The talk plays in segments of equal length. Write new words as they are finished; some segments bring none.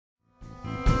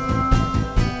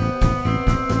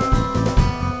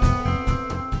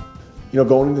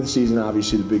Going into the season,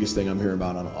 obviously the biggest thing I'm hearing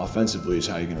about offensively is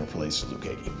how you're going to replace Luke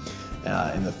Hagee.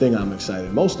 And the thing I'm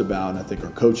excited most about, and I think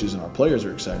our coaches and our players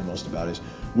are excited most about, is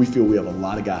we feel we have a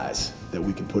lot of guys that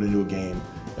we can put into a game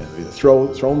and either throw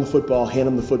them the football, hand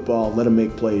them the football, let them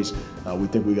make plays. We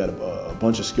think we got a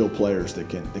bunch of skilled players that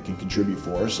can contribute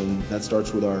for us, and that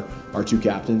starts with our two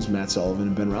captains, Matt Sullivan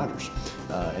and Ben Rogers.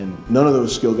 And none of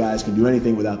those skilled guys can do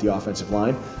anything without the offensive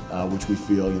line, which we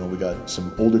feel, we got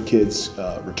some older kids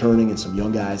returning and some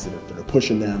young guys that are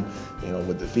pushing them,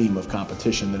 with the theme of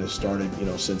competition that has started,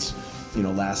 since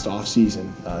last off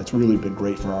season. It's really been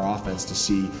great for our offense to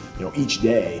see, each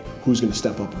day who's going to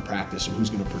step up in practice and who's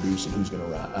going to produce and who's going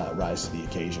to rise to the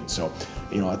occasion. So,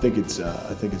 I think it's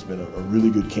been a really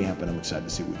good camp, and I'm excited to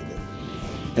see what we can do.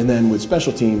 And then with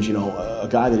special teams, a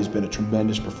guy that has been a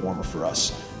tremendous performer for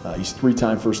us. He's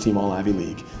three-time first-team All-Ivy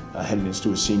League, heading into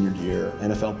his senior year,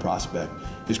 NFL prospect,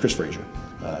 is Chris Frazier,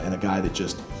 and a guy that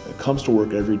just comes to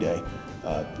work every day.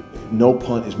 No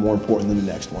punt is more important than the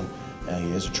next one.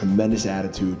 He has a tremendous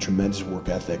attitude, tremendous work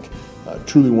ethic,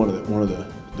 truly one of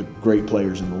the great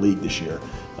players in the league this year,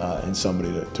 and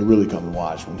somebody to really come and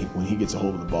watch. When he gets a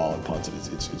hold of the ball and punts it,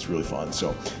 it's really fun.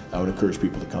 So I would encourage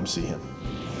people to come see him.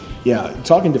 Yeah,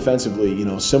 talking defensively,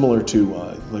 similar to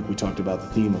like we talked about, the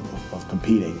theme of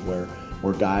competing,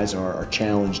 where guys are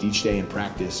challenged each day in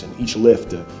practice and each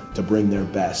lift to bring their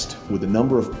best. With the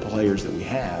number of players that we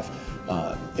have,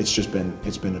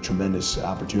 it's been a tremendous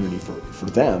opportunity for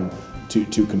them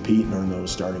to compete and earn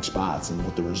those starting spots. And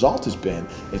what the result has been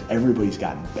is everybody's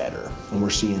gotten better, and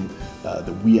we're seeing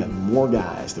that we have more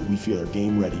guys that we feel are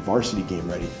game ready, varsity game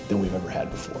ready, than we've ever had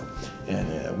before. And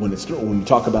when we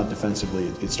talk about defensively,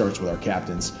 it starts with our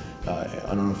captains.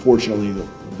 And unfortunately, the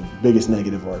biggest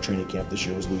negative of our training camp this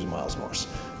year was losing Miles Morris.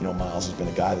 Miles has been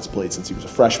a guy that's played since he was a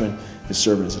freshman, has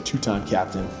served as a two-time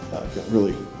captain,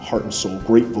 really heart and soul,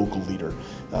 great vocal leader,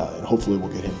 and hopefully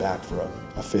we'll get him back for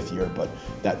a fifth year. But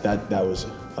that was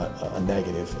a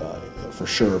negative for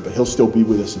sure. But he'll still be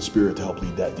with us in spirit to help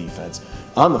lead that defense.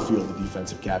 On the field, the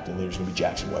defensive captain leader is going to be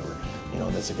Jackson Weber.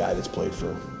 And that's a guy that's played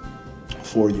for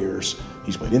 4 years.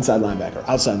 He's played inside linebacker,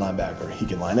 outside linebacker. He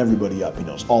can line everybody up. He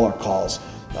knows all our calls.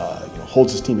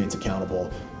 Holds his teammates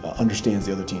accountable. Understands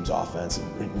the other team's offense,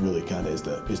 and really kind of is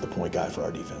the point guy for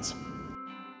our defense.